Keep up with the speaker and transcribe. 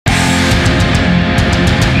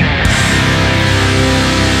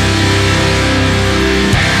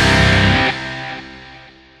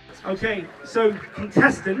Okay, so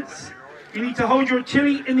contestants, you need to hold your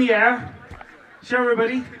chili in the air. Show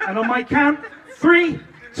everybody. And on my count, 3,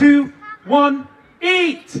 2, 1,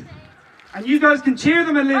 eat! And you guys can cheer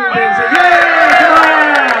them a little bit and say, yeah!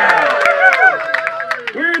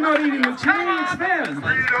 We're not eating the chili, it's them. We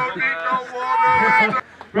don't need no water.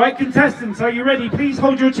 Right, contestants, are you ready? Please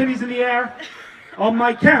hold your chilies in the air. On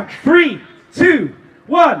my count, 3, 2,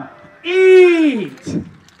 1, eat!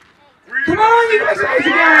 Come on, you guys are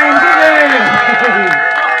amazing games!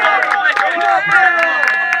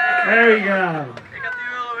 There we go.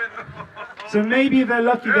 So maybe if they're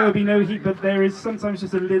lucky there will be no heat, but there is sometimes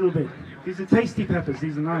just a little bit. These are tasty peppers,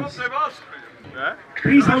 these are nice.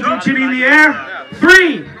 Please hold your chili in the air.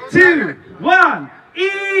 3, 2, 1,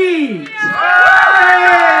 eat! That's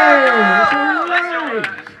all right.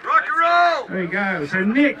 Rock and roll! There you go. So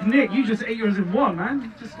Nick, you just ate yours in one,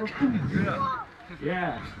 man. Just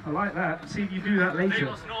yeah, I like that. See if you do that later.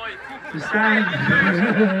 So stand.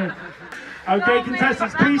 Okay,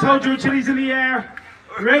 contestants, please hold your chilies in the air.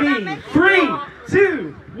 Ready? 3,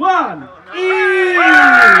 2, 1, eat!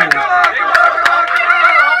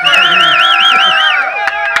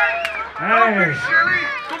 Hey,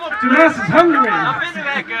 Tomas is hungry.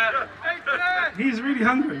 He's really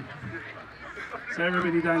hungry. So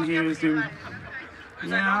everybody down here is doing.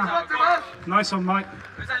 Yeah. Nice one, Mike.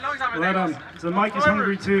 Well done. So Mike is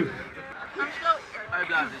hungry too.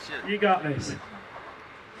 You got this.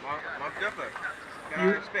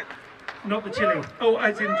 Not the chili. Oh,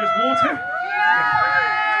 as in just water?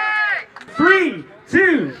 Yeah. 3,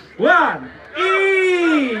 2, 1,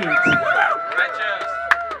 eat!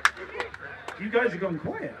 You guys have gone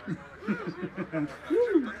quiet.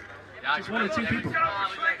 Just 1 or 2 people.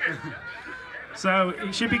 So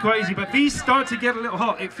it should be quite easy, but these start to get a little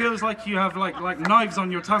hot. It feels like you have like knives on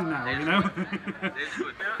your tongue now, you know?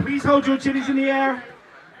 Please hold your chilies in the air.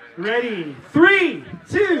 Ready? 3,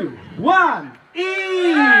 2, 1, eat!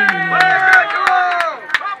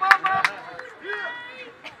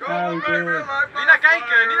 Niet naar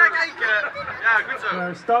kijken, niet naar kijken. Ja, goed zo. So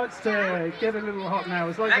it starts to get a little hot now.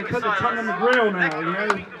 It's like they put the tongue on the grill now, you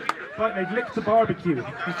know? It's like they've licked the barbecue.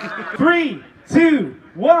 3, 2,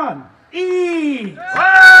 1, eat!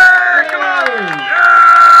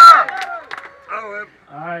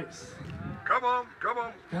 Alright. Come on, come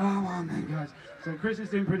on. Come on then, guys. So Chris is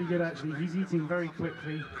doing pretty good actually. He's eating very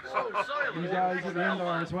quickly. You guys at the end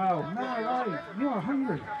are as well. No, right. You are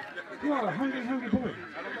hungry. You are a hungry, hungry boy.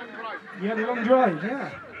 You had a long drive, yeah.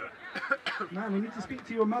 Man, we need to speak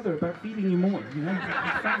to your mother about feeding you more, you know?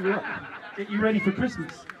 Fatten you up. Get you ready for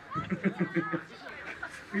Christmas.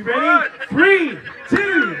 You ready? 3,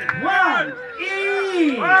 2, 1,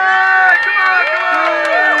 eat! Come on!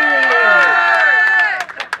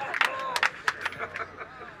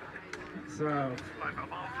 So,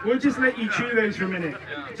 we'll just let you chew those for a minute,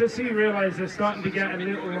 just so you realise they're starting to get a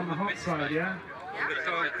little on the hot side, yeah?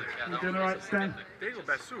 You doing alright, Stan?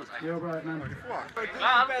 You're alright, man. Oh,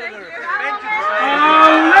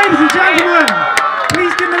 ladies and gentlemen,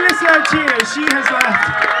 please give Melissa a cheer. She has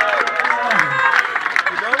left.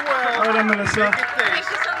 Well done, Melissa.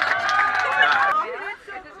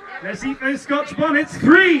 Let's eat those Scotch bonnets.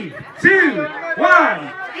 3, 2,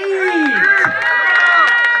 1, eat!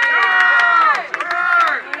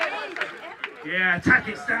 Yeah, attack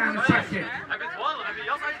it, Stan, attack it.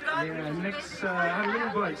 Yeah, next, have a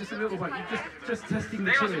little bite, just a little bite. You're just testing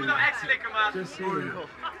the chili. Just see. How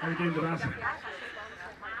are you doing, Damas?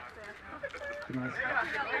 Nice.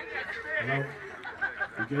 Hello?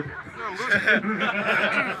 You good?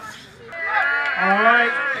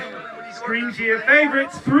 Alright. Screen to your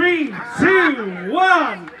favourites. 3, 2,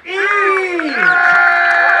 1, eat!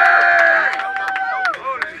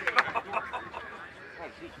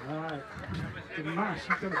 Alright. Mash,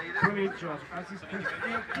 you've done a brilliant job. As is Chris.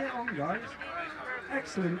 Yeah, get on, guys.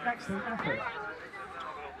 Excellent, excellent effort.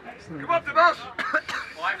 Excellent. Come on, Tomas!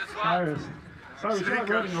 Cyrus. Cyrus, you're like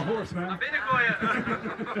riding a horse, man.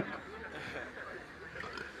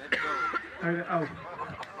 Oh.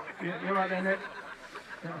 You're right there, Nick.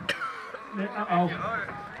 Uh-oh.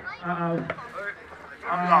 Uh-oh.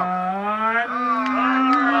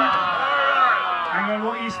 Hang on,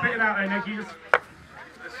 what are you spitting out there, Nick? You just...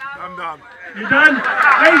 I'm done. You're done?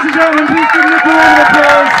 Ladies and gentlemen, please give them a round of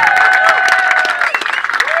applause.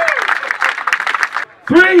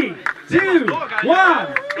 3, 2,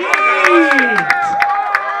 1, eat!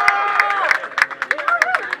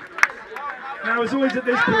 Now, as always at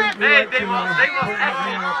this point, we like to put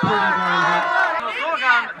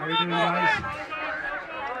How are you doing, guys?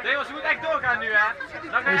 Demos, je moet echt doorgaan nu, hè?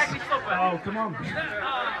 Dan ga je echt niet stoppen. Oh, come on.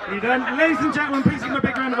 Are you done? Ladies and gentlemen, please give them a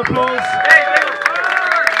big round of applause. Hey, Demos.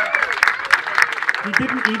 He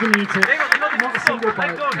didn't even eat it. Not a single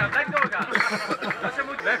bite. Blijf doorgaan.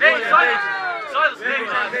 Nee, silence. Silence, nee.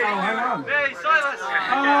 Oh, hang on. Nee, silence.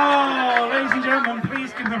 Oh, ladies and gentlemen,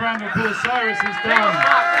 please give him a round of applause. Cyrus is done.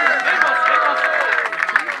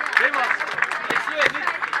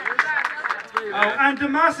 Oh, and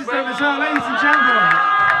Damas is done as well, ladies and gentlemen.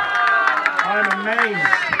 I'm amazed.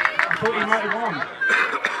 I thought he might have won.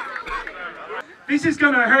 This is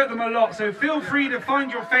going to hurt them a lot, so feel free to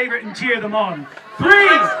find your favourite and cheer them on. 3, 2,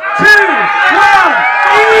 1!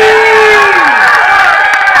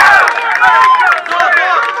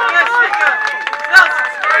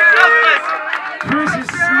 Chris has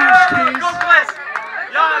smashed his.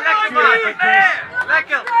 Ja, lekker man.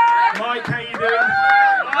 Lekker. Mike, how you doing?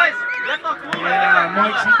 Let nog cool. Yeah,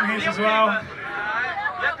 Mike's eating his as well.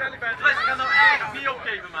 Ik ga nou echt niet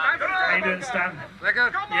opgeven, man. How you doing, Stan?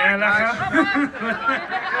 Lekker? Yeah, lekker.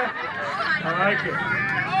 I like it.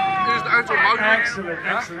 Is het uit zo makkelijk? Excellent,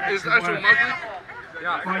 excellent. Is het uit zo makkelijk?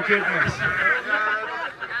 My goodness.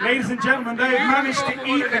 Ladies and gentlemen, they've managed to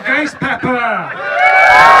eat the ghost pepper.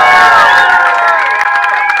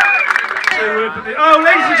 Oh,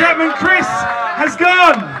 ladies and gentlemen, Chris has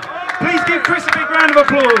gone. Please give Chris a big round of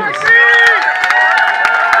applause.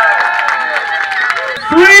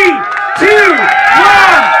 3, 2, 1,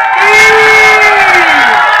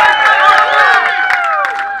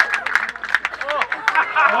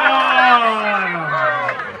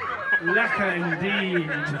 lekker indeed.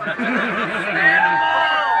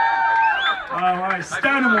 Alright,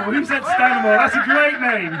 Stanimal. Who said Stanimal? That's a great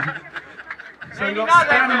name. So we've got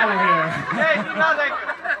Stanimal here.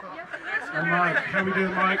 And Mike, how we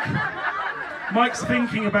doing, Mike? Mike's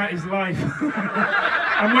thinking about his life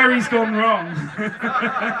and where he's gone wrong.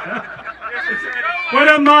 Well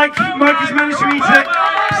done, Mike. Mike has managed to eat it.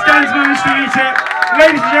 Stan's managed to eat it.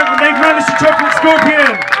 Ladies and gentlemen, they've managed the chocolate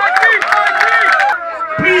scorpion.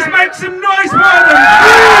 Please make some noise for them.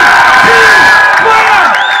 3, 2,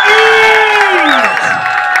 1, eat!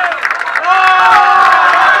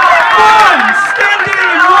 1,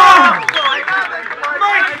 standing, 1.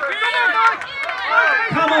 Mike,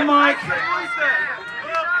 come on, Mike.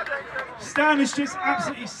 Stan has just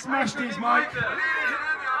absolutely smashed his mic.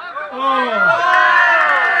 Oh!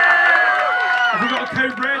 Have we got a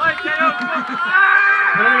code red?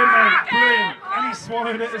 Brilliant, mate, brilliant. And he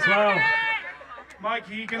swallowed it as well. Mike,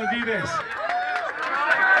 are you going to do this?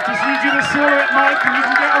 Just need you to swallow it, Mike, and you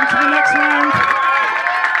can get on to the next round.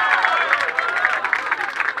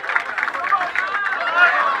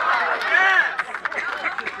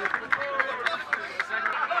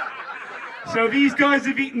 So these guys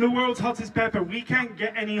have eaten the world's hottest pepper. We can't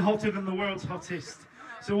get any hotter than the world's hottest.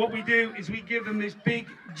 So what we do is we give them this big,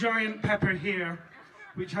 giant pepper here,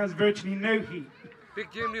 which has virtually no heat.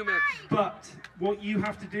 Big Jim New Mix. But what you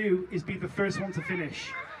have to do is be the first one to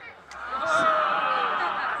finish.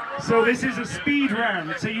 So this is a speed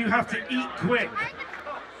round, so you have to eat quick.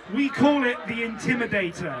 We call it the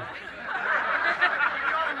Intimidator.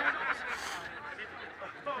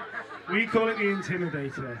 We call it the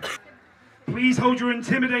Intimidator. Please hold your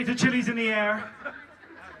Intimidator chilies in the air.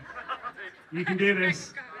 You can do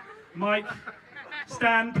this. Mike,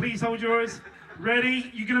 Stan, please hold yours. Ready?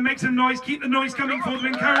 You're going to make some noise. Keep the noise coming for them.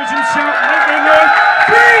 Encourage them. Shout. Make them know.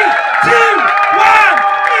 3, 2, 1,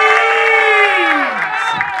 eat!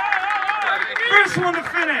 First one to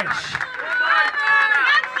finish.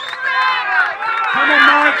 Come on,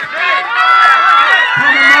 Mike.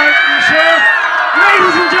 Come on, Mike. You sure?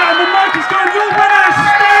 Ladies and gentlemen, Mike has gone. Your winner,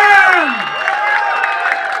 Stan!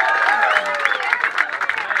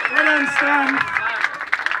 Well done, Stan.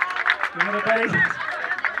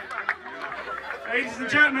 Ladies and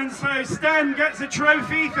gentlemen, so Stan gets a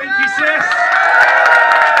trophy. Thank you, sis.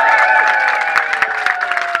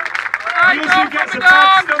 He also gets a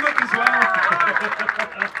bad stomach